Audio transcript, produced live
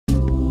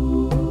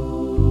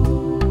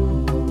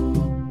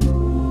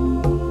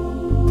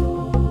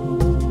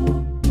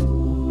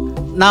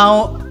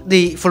now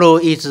the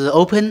floor is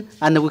open,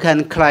 and we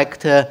can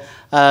collect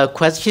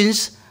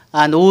questions,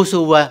 and also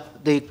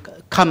the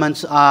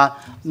comments are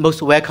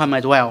most welcome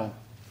as well.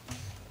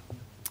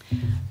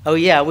 Oh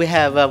yeah, we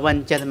have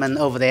one gentleman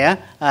over there,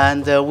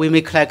 and we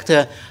may collect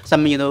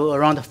some,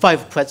 around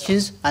 5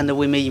 questions, and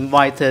we may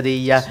invite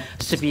the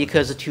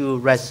speakers to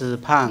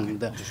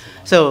respond.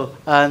 So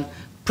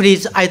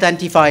please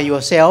identify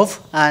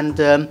yourself, and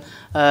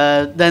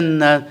then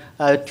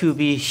to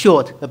be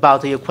short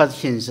about your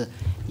questions.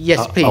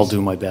 Yes, please. I'll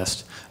do my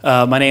best.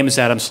 My name is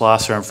Adam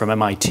Schlosser. I'm from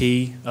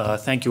MIT.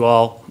 Thank you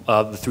all,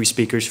 the 3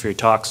 speakers, for your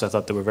talks. I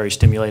thought they were very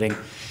stimulating.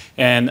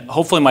 And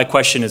hopefully my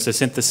question is a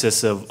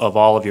synthesis of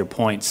all of your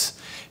points.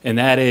 And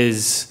that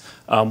is,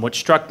 what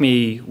struck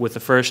me with the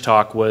first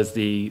talk was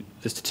the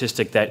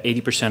statistic that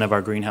 80% of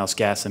our greenhouse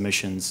gas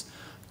emissions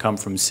come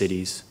from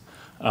cities.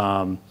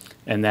 And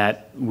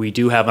that we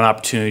do have an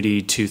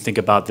opportunity to think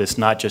about this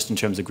not just in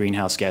terms of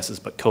greenhouse gases,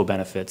 but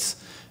co-benefits.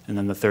 And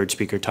then the third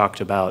speaker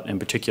talked about, in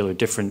particular,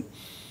 different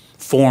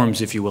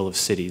forms, if you will, of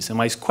cities. And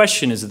my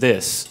question is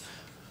this.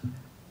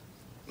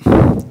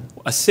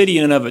 A city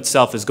in and of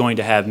itself is going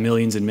to have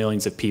millions and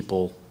millions of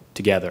people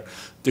together.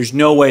 There's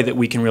no way that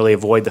we can really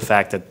avoid the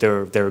fact that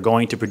they're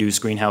going to produce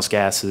greenhouse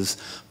gases,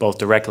 both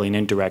directly and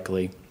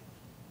indirectly.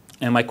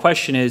 And my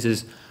question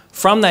is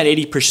from that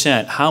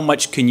 80%, how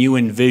much can you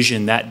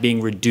envision that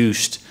being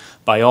reduced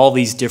by all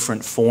these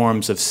different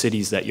forms of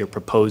cities that you're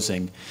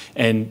proposing?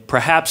 And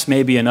perhaps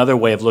maybe another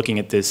way of looking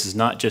at this is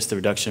not just the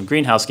reduction of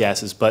greenhouse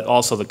gases, but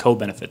also the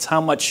co-benefits.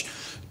 How much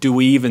do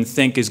we even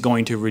think is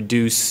going to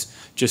reduce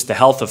just the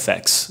health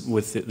effects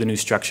with the new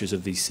structures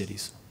of these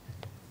cities?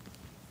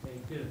 Very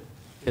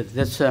good.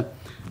 That's a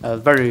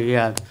very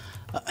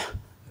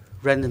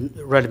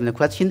relevant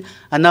question.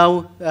 And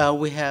now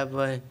we have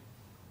the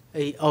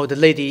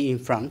lady in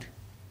front.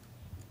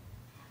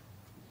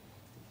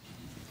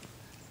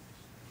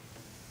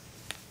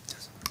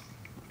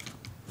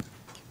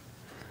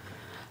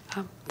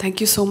 Thank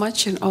you so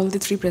much, and all the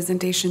 3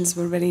 presentations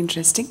were very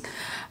interesting.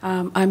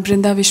 I'm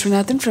Brinda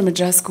Vishwanathan from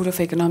Madras School of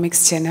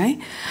Economics,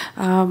 Chennai.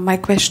 My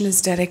question is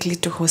directly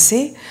to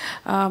Jose.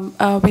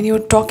 When you're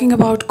talking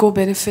about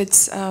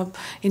co-benefits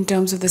in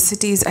terms of the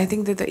cities, I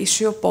think that the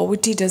issue of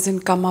poverty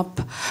doesn't come up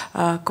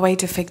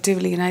quite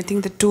effectively. And I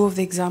think the 2 of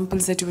the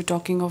examples that you were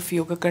talking of,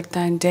 Yogyakarta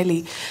and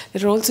Delhi,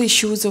 there are also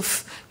issues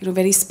of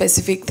very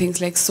specific things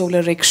like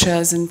solar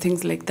rickshaws and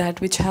things like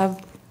that, which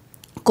have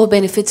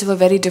co-benefits of a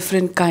very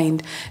different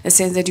kind, in the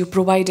sense that you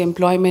provide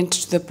employment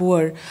to the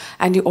poor,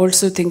 and you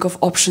also think of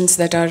options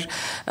that are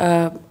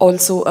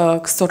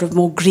also sort of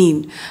more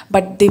green,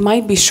 but they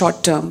might be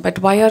short-term. But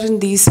why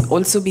aren't these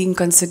also being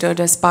considered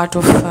as part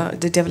of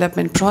the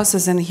development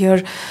process? And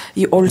here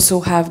you also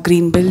have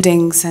green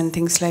buildings and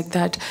things like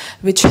that,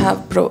 which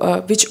have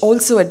which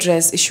also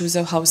address issues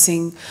of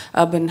housing,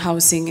 urban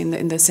housing,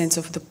 in the sense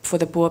of for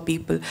the poor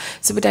people.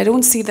 So, but I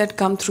don't see that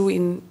come through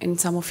in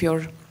some of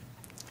your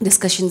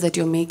discussions that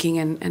you're making,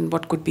 and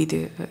what could be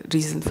the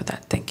reason for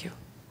that. Thank you.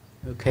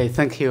 Okay,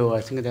 thank you.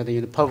 I think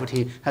that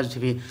poverty has to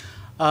be.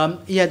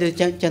 Yeah, the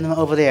gentleman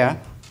over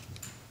there.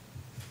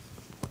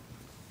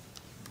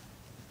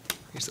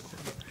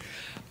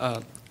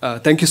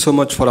 Thank you so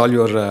much for all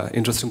your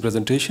interesting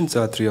presentations,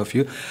 3 of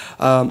you.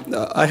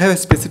 I have a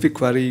specific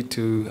query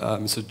to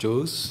Mr.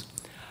 Jose.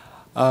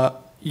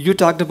 You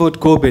talked about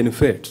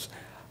co-benefits.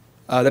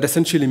 That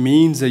essentially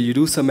means that you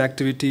do some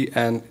activity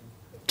and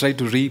try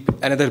to reap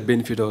another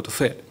benefit out of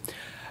it.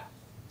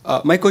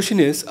 My question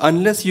is,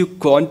 unless you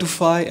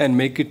quantify and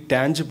make it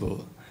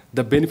tangible,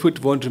 the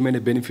benefit won't remain a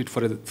benefit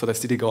for the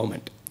city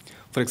government.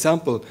 For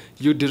example,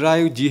 you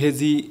derive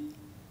GHG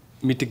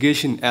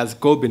mitigation as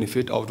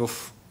co-benefit out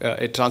of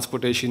a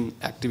transportation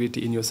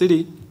activity in your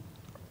city.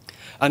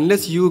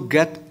 Unless you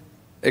get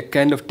a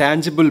kind of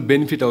tangible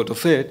benefit out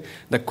of it,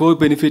 the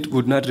co-benefit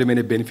would not remain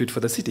a benefit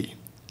for the city.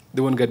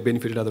 They won't get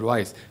benefited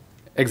otherwise.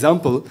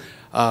 Example,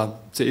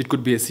 so it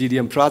could be a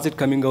CDM project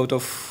coming out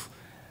of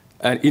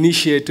an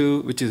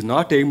initiative which is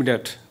not aimed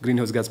at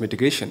greenhouse gas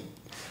mitigation.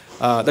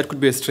 That could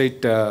be a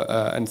straight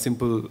and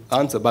simple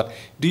answer. But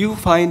do you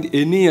find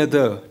any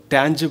other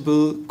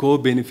tangible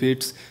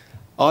co-benefits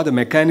or the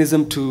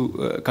mechanism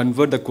to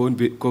convert the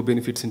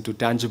co-benefits into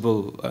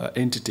tangible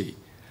entity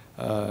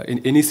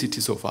in any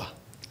city so far?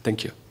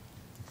 Thank you.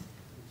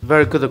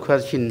 Very good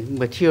question.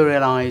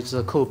 Materialize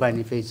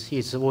co-benefits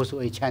is also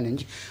a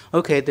challenge.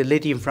 Okay, the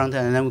lady in front,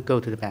 and then we'll go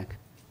to the back.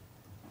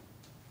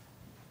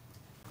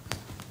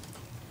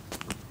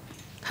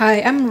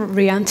 Hi, I'm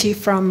Rianti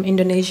from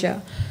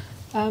Indonesia.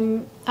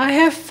 I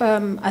have,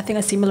 I think,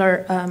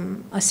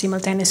 a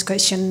simultaneous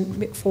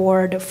question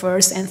for the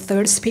first and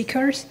third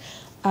speakers.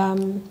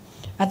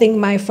 I think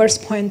my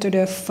first point to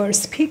the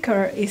first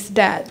speaker is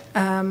that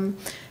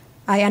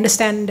I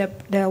understand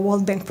the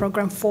World Bank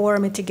program for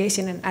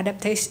mitigation and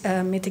adaptation,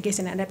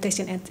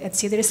 at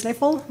cities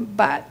level,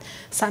 but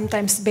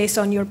sometimes based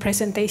on your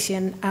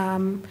presentation,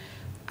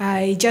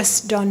 I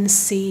just don't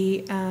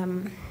see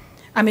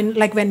I mean,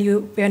 like when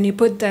you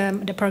put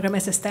the program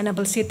as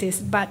sustainable cities,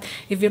 but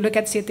if you look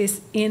at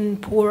cities in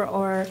poor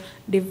or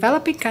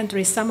developing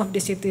countries, some of the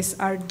cities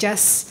are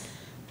just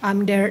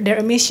their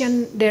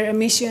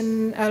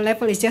emission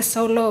level is just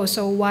so low.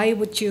 So why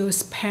would you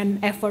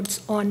spend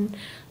efforts on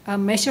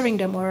measuring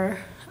them or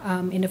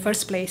in the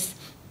first place?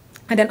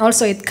 And then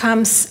also it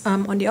comes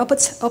on the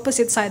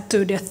opposite side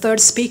to the third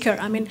speaker.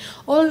 I mean,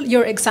 all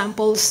your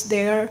examples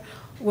there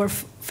were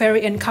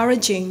very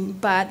encouraging,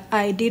 but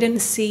I didn't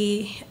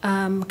see,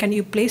 can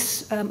you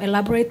please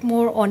elaborate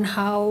more on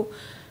how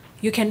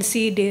you can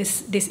see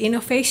these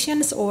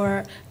innovations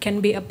or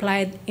can be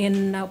applied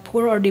in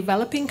poor or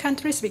developing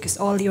countries? Because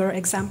all your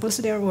examples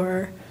there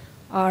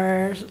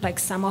are like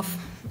some of,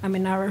 I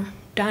mean, are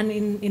done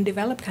in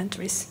developed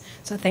countries.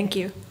 So thank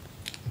you.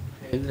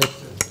 Okay,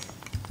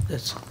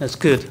 that's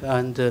good.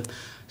 And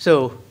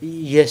so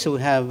yes, we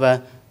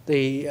have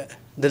the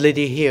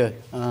lady here.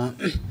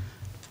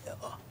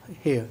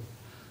 Here.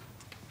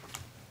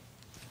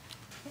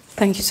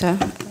 Thank you, sir.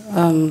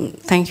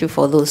 Thank you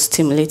for those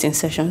stimulating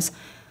sessions.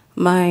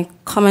 My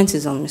comment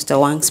is on Mr.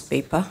 Wang's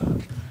paper.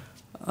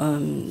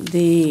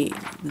 The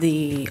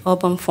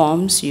urban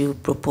forms you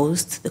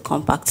proposed, the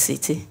compact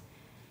city,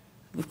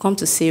 we've come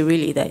to see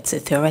really that it's a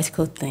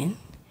theoretical thing,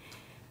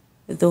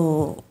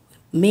 though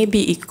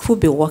maybe it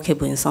could be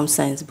workable in some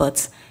sense,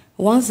 but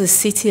once the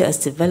city has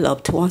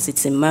developed, once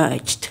it's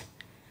emerged,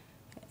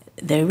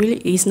 there really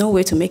is no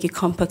way to make it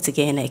compact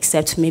again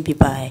except maybe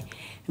by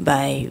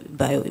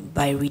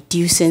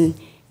reducing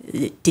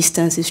the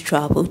distances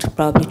traveled,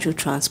 probably through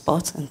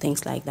transport and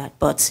things like that.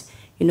 But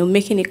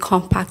making it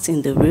compact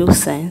in the real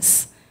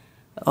sense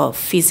or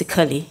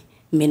physically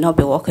may not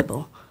be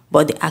workable.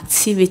 But the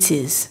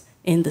activities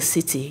in the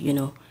city,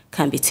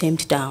 can be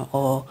tamed down,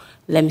 or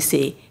let me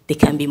say, they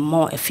can be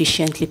more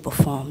efficiently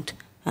performed.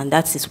 And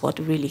that is what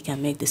really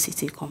can make the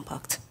city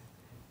compact.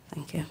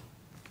 Thank you.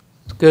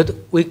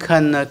 Good. We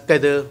can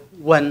gather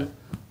one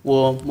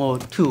or more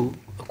two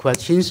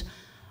questions.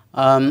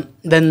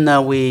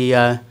 Then we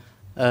ask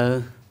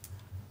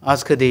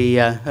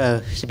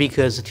the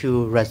speakers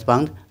to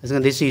respond. I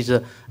think this is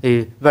a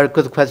very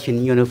good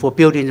question. For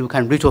buildings we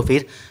can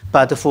retrofit,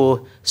 but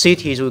for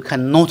cities we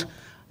cannot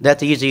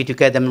that easy to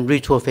get them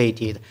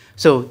retrofitted.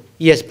 So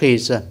yes,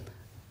 please.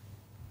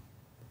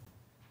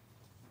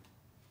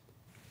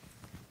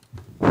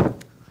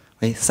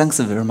 Thanks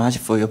very much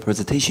for your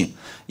presentation.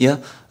 Yeah,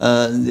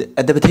 the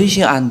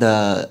adaptation and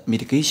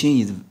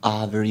mitigation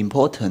are very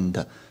important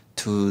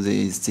to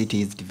the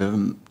city's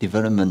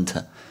development.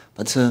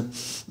 But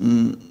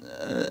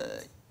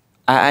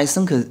I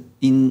think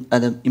in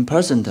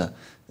person,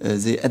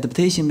 the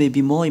adaptation may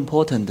be more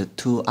important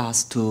to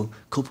us to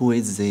cope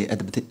with the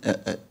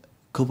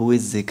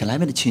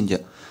climate change.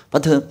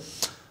 But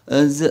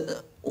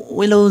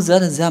we know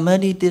that there are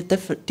many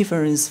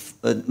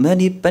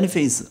many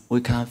benefits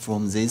we can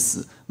from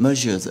these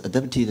measures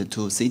adapted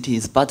to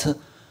cities. But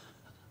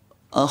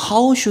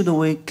how should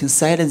we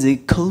consider the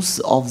cost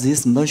of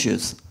these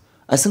measures?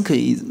 I think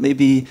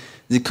maybe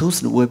the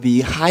cost will be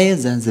higher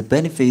than the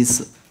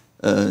benefits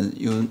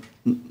you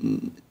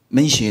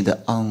mentioned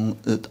on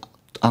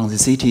the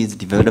city's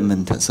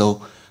development.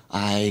 So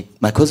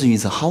my question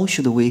is, how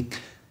should we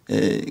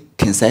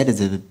consider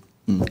the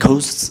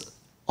costs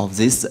of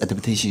these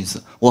adaptations,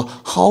 or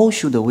how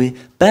should we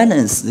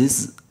balance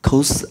these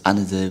costs and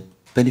the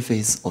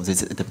benefits of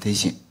this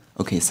adaptation?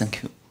 Okay,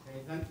 thank you.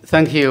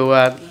 Thank you.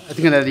 I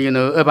think that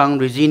urban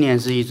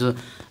resilience is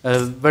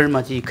very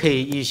much a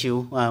key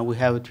issue we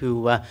have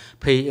to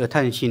pay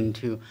attention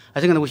to.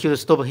 I think that we should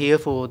stop here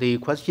for the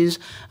questions,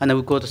 and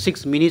we've got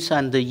 6 minutes,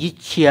 and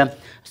each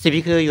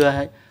speaker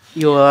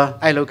you are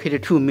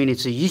allocated 2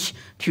 minutes each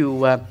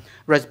to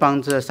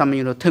respond to some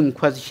 10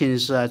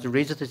 questions as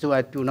raised, so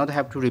I do not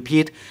have to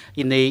repeat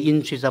in the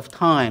interest of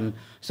time.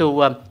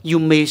 So you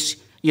may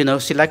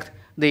select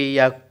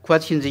the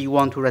questions you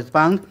want to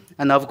respond,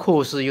 and of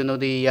course the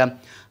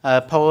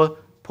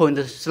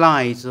PowerPoint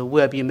slides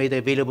will be made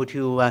available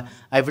to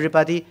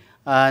everybody.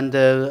 And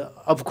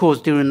of course,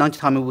 during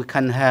lunchtime, we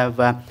can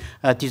have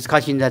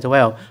discussions as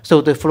well.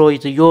 So the floor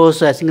is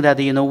yours. I think that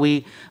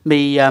we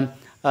may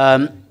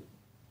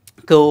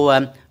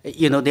go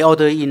the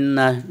order in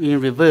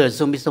reverse.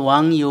 So Mr.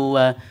 Wang,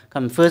 you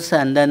come first,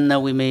 and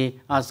then we may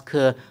ask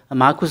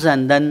Marcus,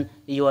 and then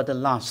you are the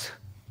last.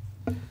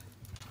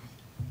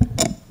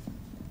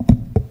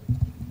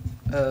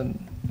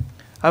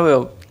 I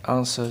will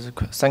answer.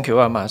 Thank you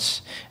very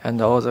much.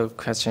 And all the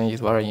question is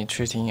very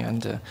interesting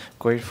and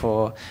great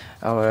for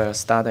our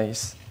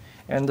studies.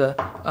 And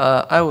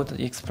I would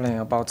explain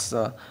about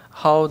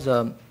how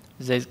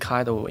this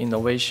kind of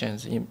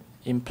innovations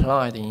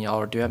implied in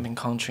our developing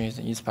countries,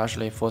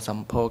 especially for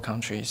some poor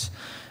countries.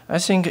 I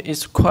think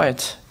it's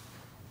quite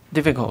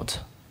difficult,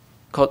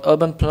 because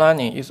urban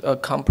planning is a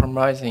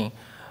compromising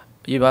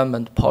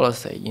environment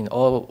policy in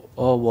all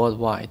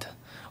worldwide.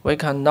 We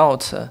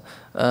cannot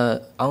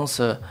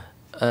answer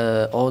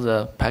all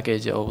the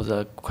package of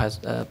the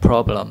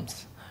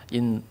problems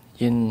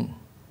in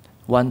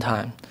one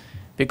time,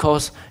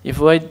 because if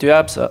we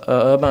develop an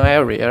urban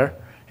area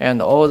and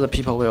all the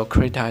people will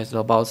criticize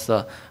about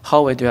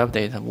how we develop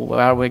it,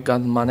 where we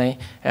got money,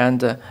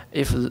 and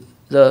if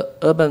the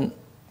urban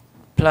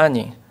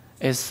planning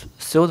is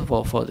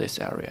suitable for this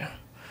area.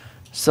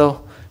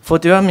 So for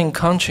developing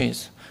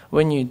countries,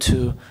 we need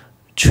to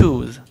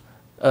choose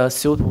a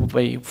suitable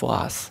way for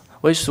us.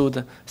 We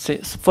should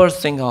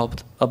first think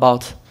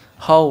about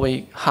how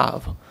we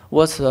have,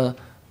 what's the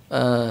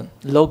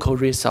local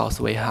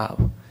resource we have,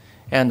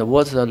 and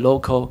what's the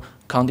local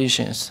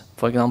conditions,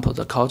 for example,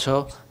 the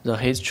culture, the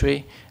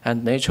history,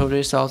 and natural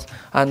resource,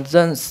 and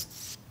then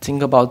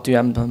think about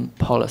development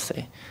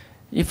policy.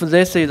 If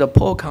this is a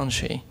poor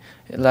country,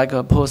 like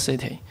a poor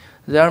city,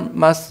 there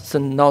must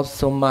not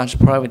so much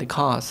private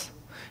cars.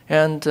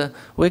 And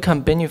we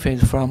can benefit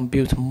from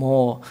build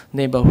more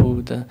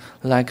neighborhood,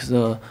 like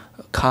the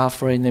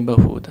car-free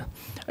neighborhood.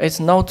 It's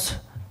not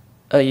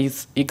an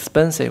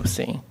expensive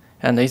thing,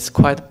 and it's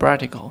quite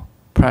practical,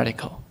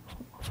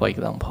 for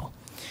example.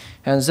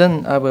 And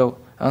then I will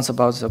answer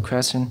about the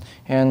question.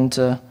 And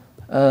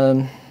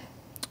the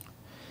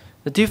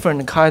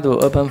different kind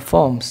of urban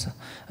forms,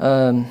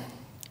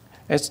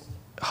 it's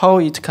how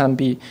it can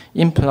be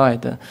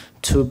implied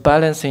to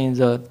balancing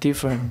the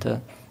different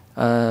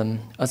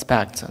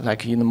aspects,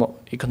 like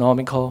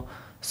economical,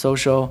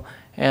 social,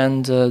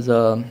 and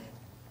the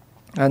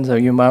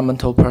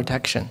environmental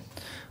protection.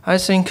 I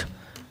think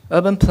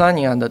urban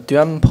planning and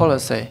development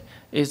policy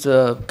is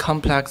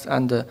complex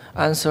and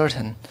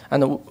uncertain,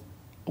 and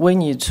we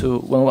need to,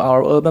 when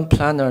our urban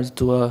planners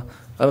do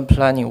urban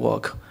planning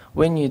work,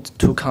 we need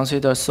to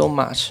consider so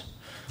much,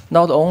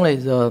 not only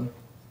the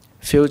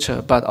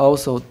future but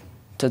also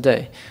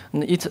today.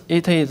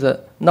 It is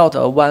not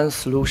a one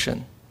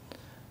solution,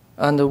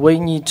 and we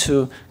need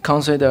to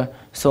consider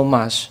so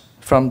much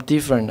from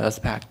different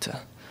aspects.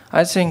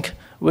 I think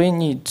we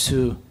need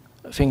to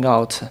think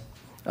out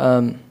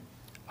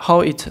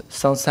how it's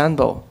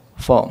sustainable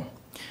form.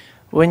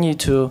 We need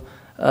to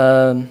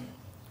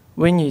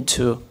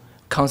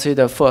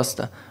consider first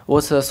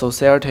what's the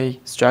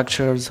society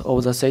structures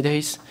of the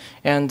cities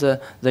and the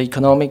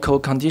economical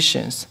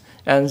conditions,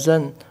 and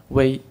then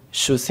we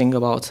should think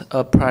about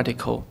a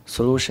practical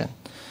solution.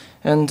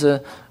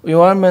 And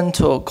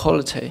environmental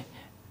quality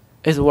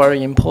is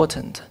very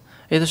important.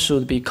 It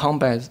should be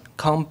combined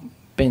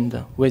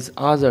with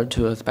other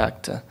two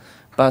aspects,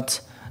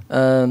 but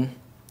the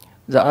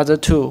other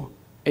two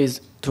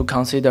is to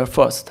consider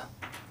first.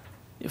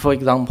 For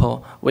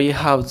example, we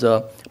have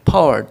the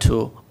power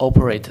to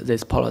operate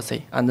this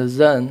policy, and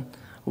then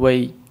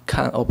we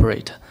can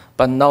operate,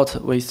 but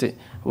not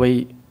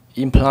we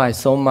imply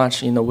so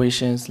much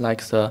innovations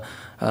like the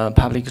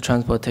public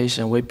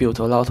transportation. We built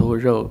a lot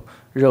of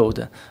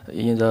road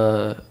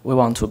we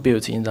want to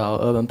build in the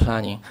urban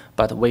planning,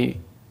 but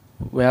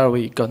where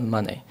we got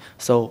money.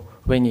 So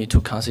we need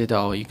to consider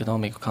our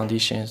economic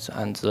conditions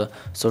and the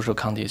social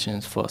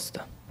conditions first.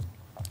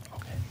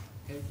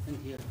 Okay,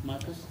 thank you,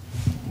 Marcus.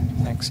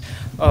 Thanks.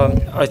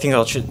 I think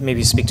I should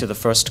maybe speak to the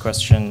first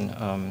question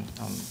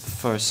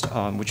first,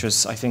 which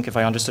was, I think if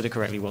I understood it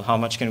correctly, well, how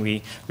much can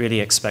we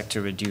really expect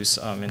to reduce,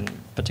 in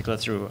particular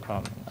through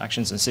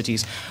actions in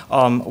cities?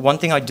 One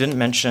thing I didn't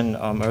mention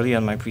earlier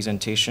in my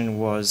presentation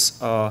was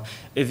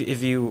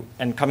if you,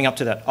 and coming up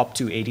to that up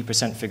to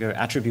 80% figure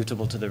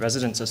attributable to the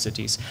residents of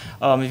cities,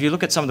 if you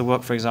look at some of the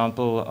work, for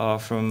example,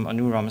 from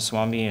Anu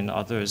Ramaswamy and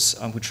others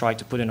who tried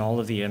to put in all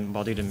of the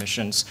embodied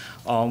emissions,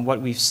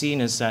 what we've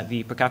seen is that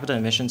the per capita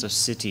emissions of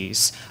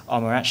cities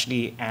are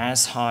actually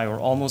as high or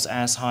almost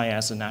as high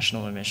as the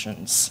national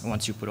emissions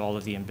once you put all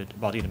of the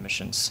embodied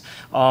emissions.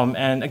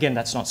 And again,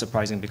 that's not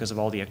surprising because of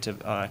all the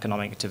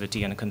economic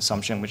activity and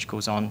consumption which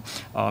goes on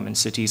in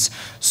cities.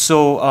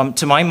 So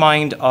to my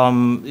mind,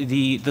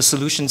 the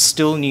solutions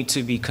still need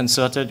to be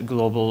concerted,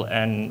 global,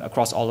 and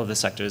across all of the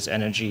sectors: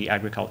 energy,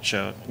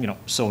 agriculture,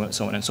 so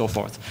on and so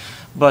forth.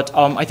 But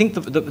I think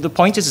the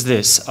point is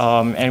this,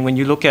 and when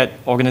you look at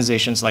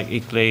organizations like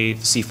ICLEI,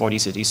 C40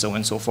 cities, so on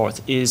and so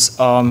forth, is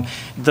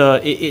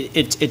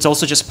it's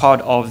also just part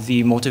of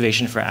the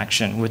motivation for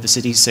action, with the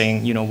cities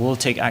saying, we'll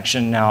take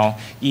action now,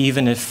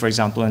 even if, for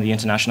example, in the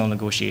international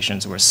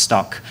negotiations we're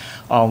stuck.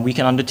 We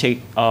can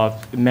undertake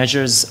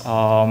measures,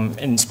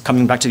 and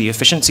coming back to the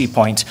efficiency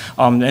point,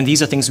 and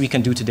these are things we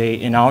can do today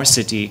in our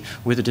city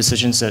with the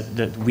decisions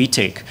that we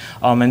take.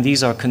 And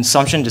these are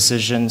consumption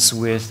decisions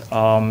with,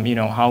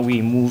 how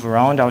we move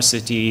around our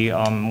city,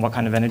 what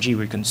kind of energy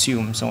we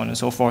consume, so on and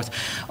so forth.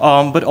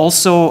 But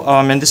also,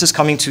 and this is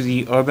coming to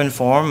the urban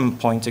form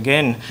point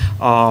again,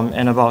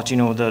 and about,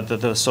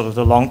 the sort of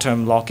the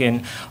long-term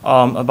lock-in,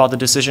 about the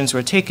decisions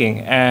we're taking.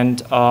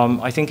 And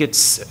I think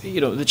it's,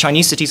 the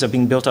Chinese cities are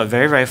being built up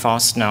very, very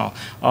fast now.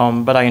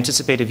 But I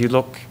anticipate if you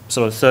look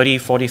sort of 30,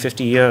 40,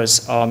 50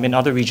 years in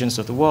other regions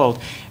of the world,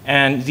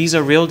 and these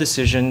are real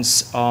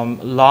decisions,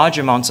 large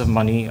amounts of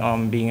money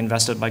being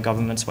invested by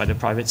governments, by the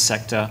private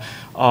sector,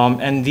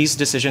 and these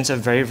decisions have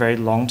very, very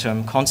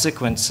long-term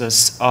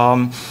consequences.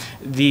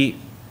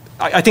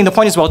 I think the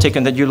point is well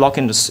taken that you lock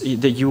in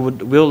that you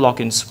will lock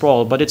in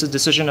sprawl, but it's a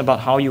decision about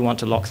how you want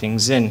to lock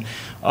things in.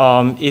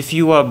 If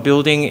you are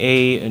building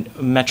a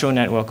metro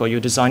network, or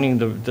you're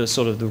designing the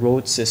sort of the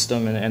road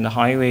system and the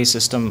highway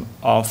system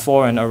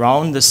for and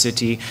around the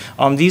city,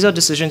 these are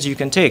decisions you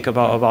can take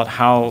about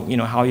how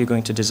you're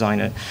going to design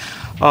it.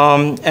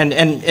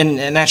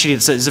 And actually,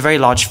 it's a very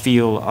large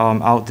field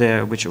out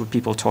there, with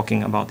people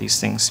talking about these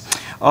things.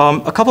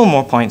 A couple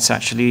more points,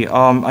 actually.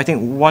 I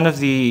think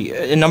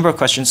a number of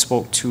questions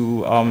spoke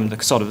to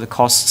the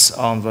costs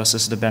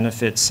versus the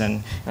benefits,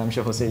 and I'm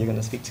sure, Jose, you're going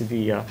to speak to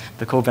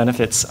the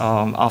co-benefits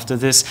after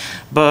this.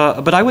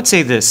 But I would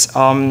say this,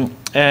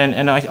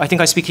 and I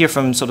think I speak here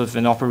from sort of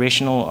an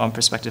operational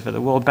perspective at the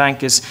World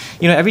Bank, is,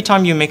 every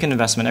time you make an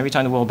investment, every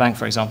time the World Bank,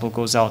 for example,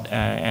 goes out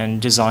and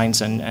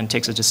designs and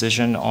takes a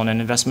decision on an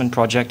investment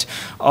project,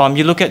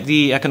 you look at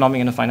the economic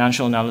and the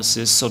financial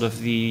analysis, sort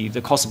of the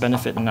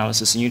cost-benefit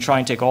analysis, and you try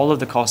and take all of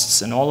the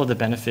costs and all of the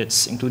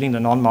benefits, including the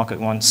non-market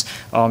ones,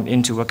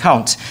 into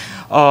account.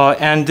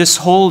 And this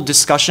whole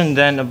discussion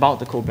then about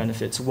the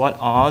co-benefits, what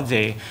are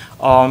they,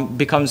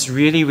 becomes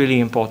really, really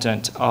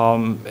important,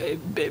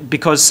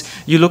 because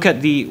you look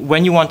at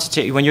when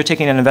you're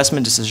taking an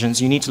investment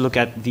decisions, you need to look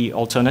at the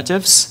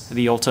alternatives,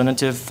 the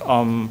alternative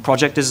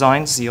project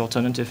designs, the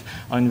alternative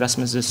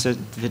investment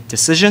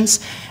decisions,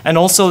 and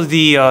also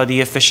the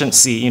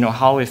efficiency.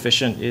 How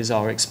efficient is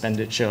our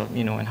expenditure?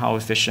 And how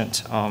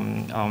efficient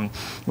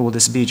will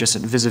this be, just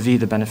vis-a-vis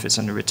the benefits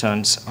and the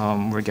returns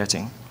we're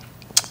getting.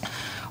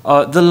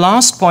 The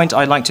last point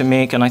I'd like to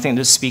make, and I think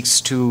this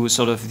speaks to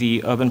sort of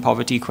the urban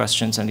poverty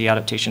questions and the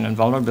adaptation and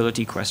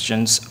vulnerability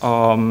questions,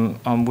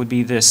 would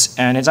be this.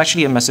 And it's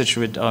actually a message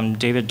with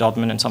David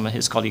Dodman and some of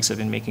his colleagues have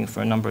been making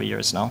for a number of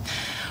years now,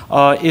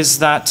 is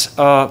that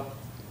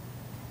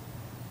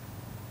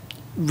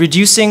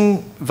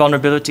reducing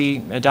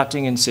vulnerability,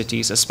 adapting in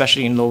cities,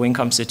 especially in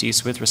low-income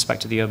cities with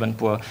respect to the urban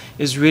poor,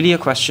 is really a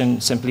question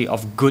simply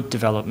of good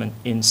development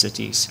in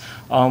cities.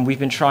 We've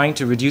been trying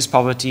to reduce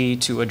poverty,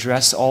 to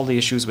address all the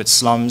issues with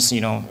slums,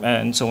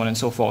 and so on and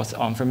so forth,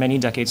 for many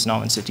decades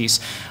now in cities.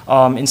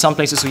 In some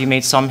places we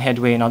made some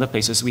headway, in other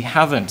places we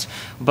haven't.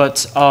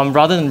 But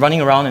rather than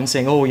running around and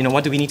saying, oh,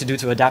 what do we need to do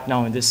to adapt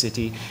now in this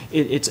city,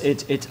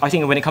 I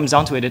think when it comes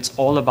down to it, it's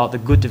all about the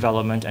good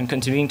development and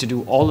continuing to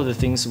do all of the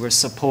things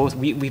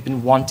we've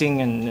been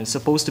wanting and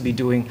supposed to be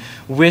doing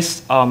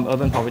with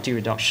urban poverty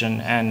reduction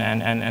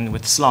and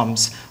with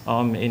slums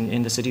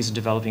in the cities of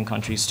developing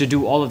countries, to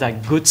do all of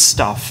that good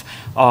stuff,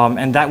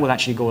 and that will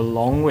actually go a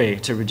long way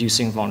to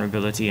reducing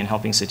vulnerability and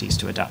helping cities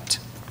to adapt.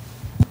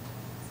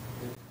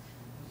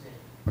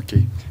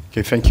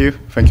 Okay, thank you.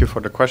 Thank you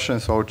for the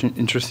questions. So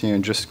interesting.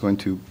 I'm just going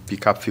to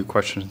pick up a few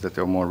questions that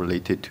are more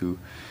related to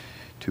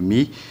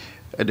me.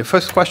 The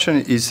first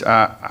question is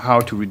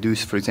how to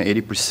reduce, for example,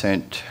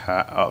 80%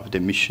 of the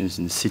emissions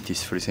in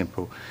cities, for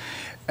example.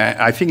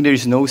 I think there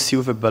is no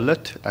silver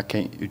bullet.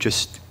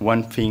 Just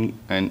one thing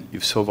and you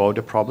solve all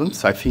the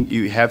problems. I think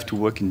you have to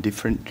work in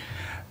different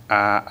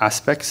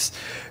aspects.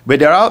 But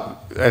there are,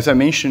 as I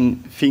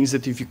mentioned, things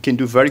that if you can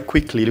do very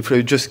quickly. If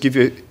I just give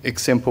you an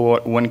example,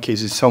 one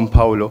case is São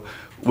Paulo,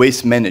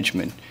 waste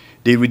management.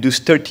 They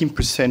reduced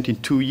 13% in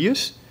 2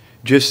 years,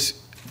 just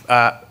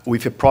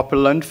with a proper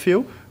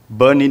landfill,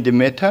 burning the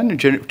methane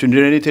to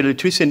generate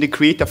electricity, and they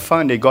create a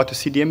fund. They got a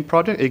CDM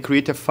project. They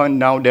create a fund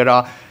now. There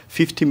are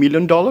 $50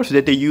 million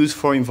that they use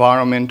for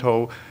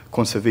environmental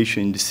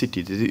conservation in the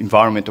city, the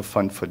environmental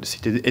fund for the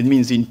city. It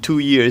means in 2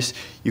 years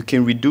you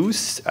can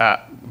reduce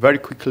very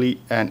quickly,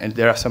 and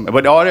there are some,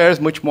 but other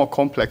areas much more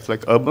complex,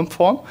 like urban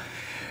farm.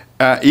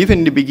 Even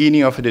in the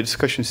beginning of the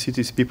discussion,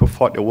 cities, people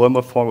thought the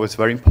urban farm was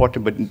very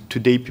important, but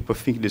today people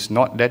think it's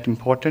not that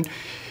important.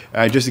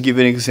 Just to give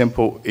an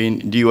example,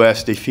 in the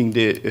US, they think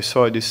they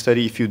saw this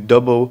study, if you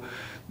double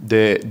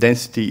the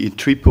density, you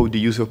triple the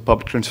use of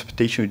public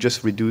transportation, you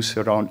just reduce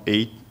around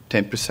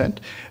 8–10%,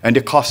 and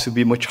the cost will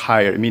be much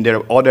higher. I mean, there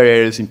are other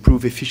areas,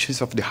 improve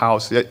efficiency of the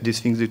house, these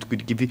things that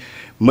could give you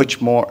much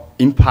more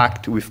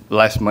impact with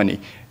less money.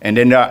 And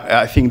then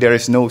I think there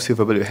is no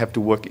silver bullet, you have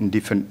to work in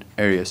different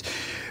areas.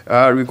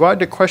 Regarding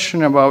the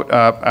question about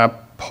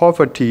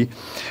poverty,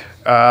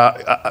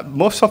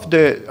 most of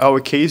our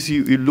case,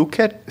 you look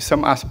at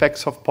some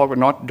aspects of poverty,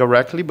 not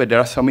directly, but there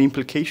are some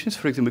implications.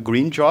 For example,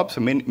 green jobs.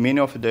 Many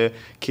of the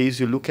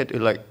cases you look at,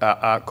 like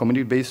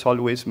community-based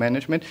solid waste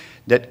management,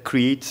 that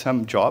create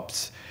some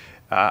jobs.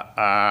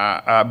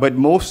 But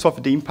most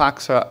of the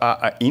impacts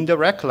are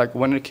indirect. Like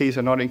one case,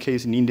 another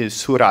case in India is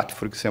Surat,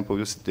 for example.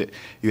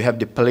 You have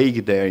the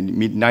plague there in the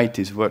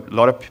mid-90s, where a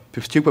lot of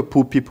super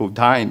poor people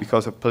dying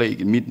because of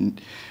plague in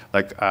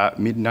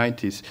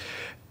mid-90s.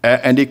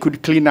 And they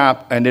could clean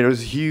up, and there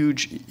was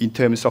huge in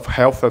terms of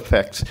health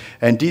effects.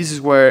 And this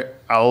is where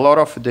a lot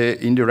of the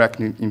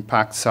indirect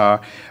impacts are.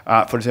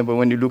 For example,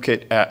 when you look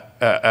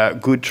at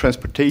good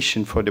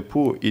transportation for the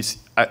poor, is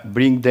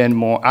bring them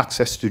more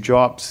access to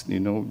jobs,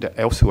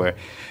 elsewhere,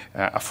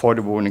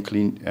 affordable and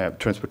clean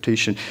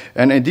transportation.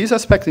 And in these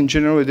aspects, in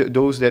general,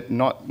 those that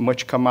not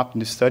much come up in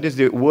the studies,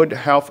 the World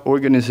Health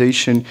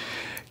Organization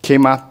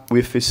came up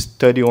with a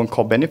study on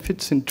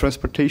co-benefits in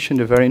transportation.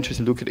 They're very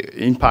interested to look at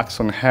the impacts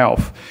on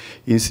health.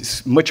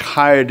 Is much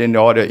higher than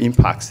the other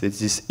impacts. It's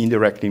this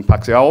indirect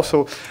impacts. I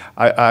also,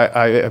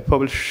 I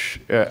published,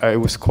 I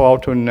was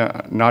co-author on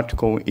an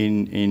article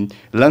in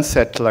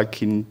Lancet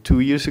like in 2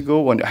 years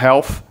ago on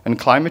health and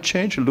climate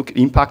change. You look at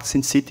impacts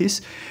in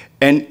cities,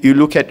 and you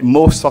look at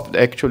most of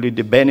actually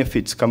the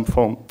benefits come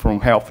from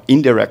health,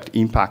 indirect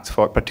impacts,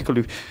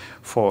 particularly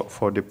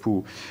for the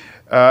poor.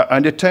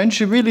 And the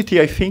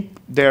tangibility, I think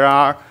there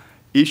are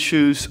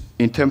issues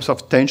in terms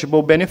of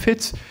tangible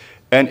benefits.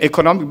 And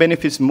economic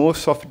benefits,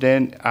 most of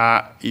them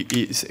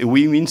is a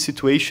win-win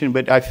situation,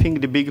 but I think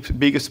the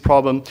biggest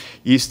problem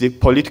is the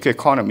political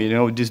economy. You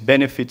know, these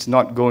benefits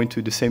not going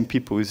to the same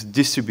people, it's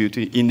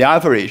distributed. In the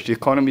average, the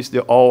economies, they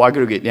all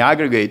aggregate. In the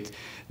aggregate,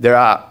 there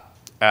are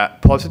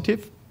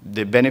positive,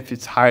 the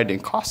benefits higher than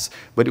costs,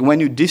 but when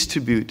you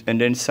distribute,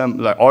 and then some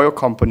like oil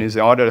companies,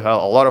 the other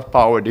have a lot of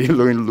power, they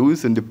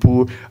lose, and the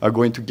poor are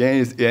going to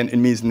gain, and it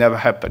means never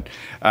happen,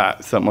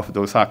 some of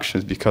those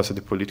actions because of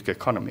the political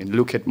economy. And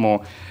look at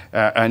more,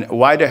 and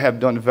WIDER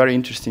have done very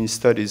interesting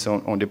studies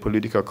on the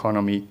political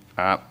economy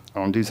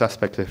on these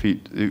aspects, if you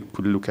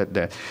could look at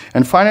that.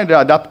 And finally, the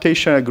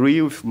adaptation, I agree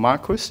with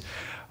Marcus.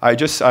 I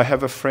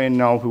have a friend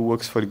now who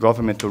works for the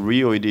government of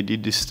Rio, they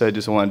did these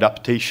studies on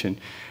adaptation.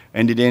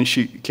 And then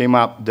she came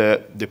up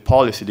the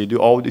policy. They do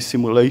all these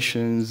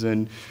simulations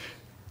and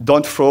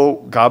don't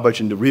throw garbage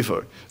in the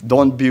river.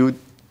 Don't build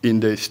in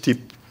the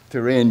steep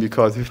terrain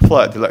because it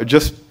floods. Like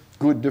just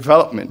good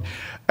development.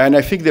 And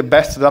I think the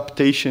best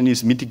adaptation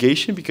is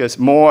mitigation because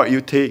more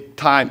you take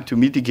time to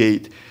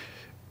mitigate,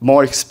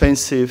 more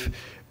expensive,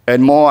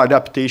 and more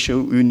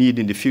adaptation you need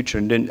in the future.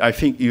 And then I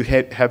think you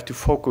have to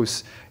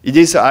focus. It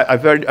is,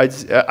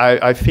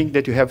 I think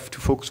that you have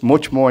to focus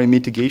much more on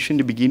mitigation.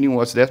 The beginning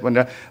was that,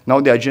 when now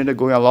the agenda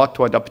going a lot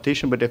to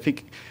adaptation, but I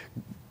think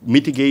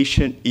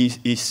mitigation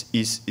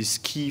is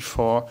key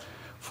for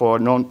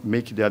not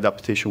making the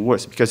adaptation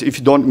worse. Because if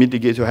you don't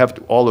mitigate, you have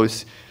to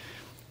always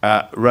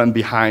run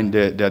behind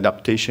the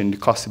adaptation. The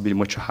cost will be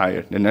much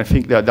higher. And I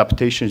think the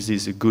adaptation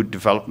is a good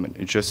development.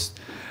 It just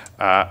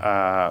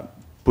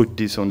put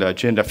this on the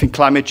agenda. I think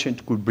climate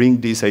change could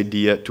bring this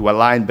idea to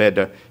align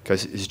better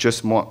because it's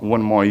just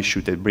one more issue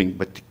that bring,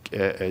 but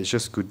it's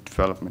just good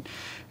development.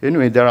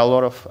 Anyway, there are a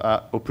lot of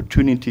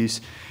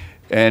opportunities,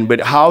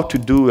 but how to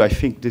do, I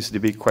think this is the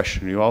big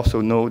question. You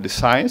also know the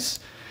science,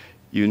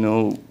 you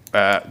know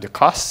the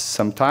costs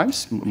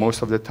sometimes,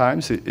 most of the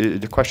times.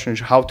 The question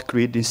is how to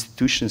create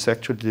institutions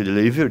actually to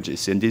deliver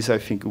this, and this I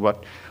think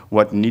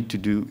what need to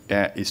do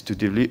is to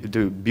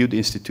build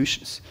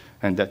institutions,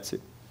 and that's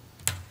it.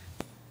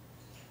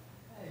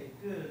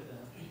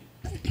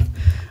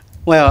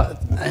 Well,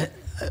 I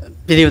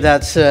believe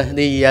that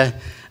the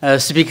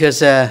speakers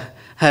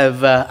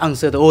have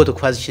answered all the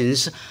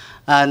questions,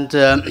 and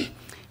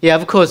yeah,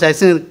 of course, I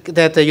think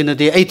that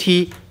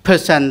the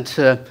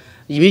 80%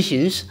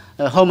 emissions,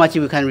 how much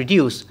we can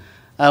reduce,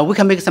 we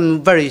can make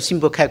some very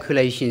simple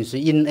calculations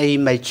in a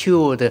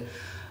matured,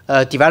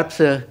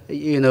 developed,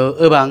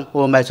 urban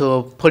or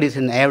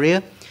metropolitan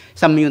area.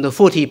 Some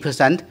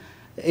 40%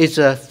 is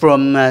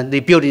from the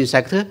building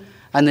sector.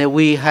 And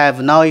we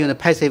have now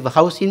passive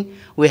housing,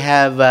 we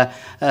have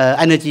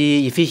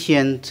energy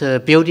efficient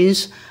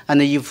buildings,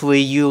 and if we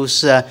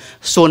use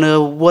solar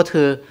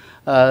water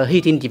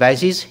heating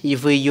devices,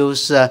 if we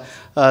use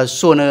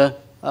solar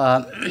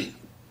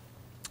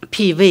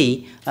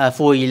PV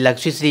for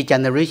electricity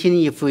generation,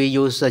 if we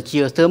use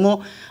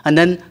geothermal, and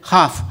then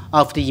half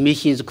of the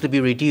emissions could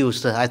be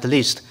reduced at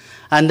least.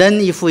 And then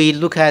if we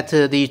look at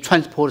the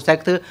transport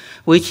sector,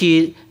 which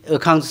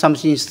accounts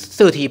something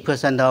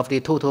 30% of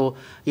the total,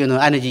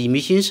 energy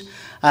emissions,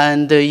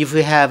 and if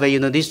we have,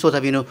 this sort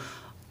of,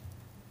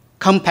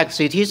 compact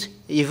cities,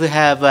 if we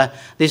have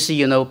this,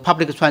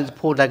 public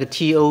transport like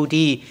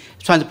TOD,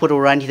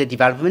 transport-oriented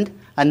development,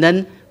 and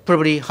then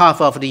probably half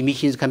of the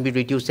emissions can be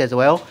reduced as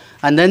well.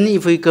 And then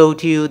if we go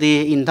to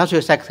the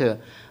industrial sector,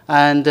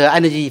 and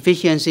energy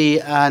efficiency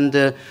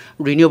and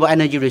renewable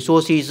energy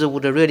resources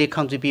would really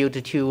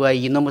contribute to an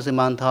enormous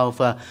amount of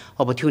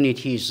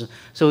opportunities.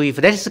 So if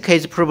that's the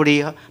case,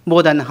 probably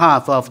more than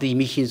half of the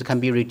emissions can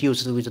be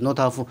reduced with a lot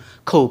of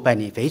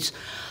co-benefits.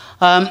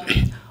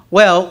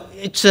 Well,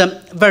 it's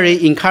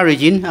very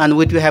encouraging, and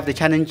we do have the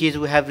challenges,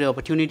 we have the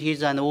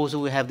opportunities, and also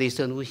we have the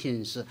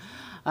solutions.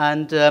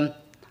 And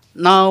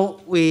now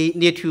we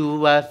need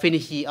to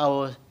finish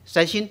our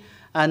session.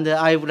 And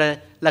I would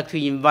like to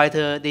invite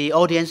the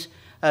audience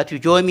to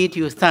join me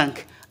to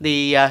thank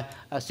the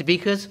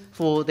speakers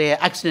for their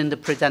excellent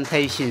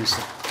presentations.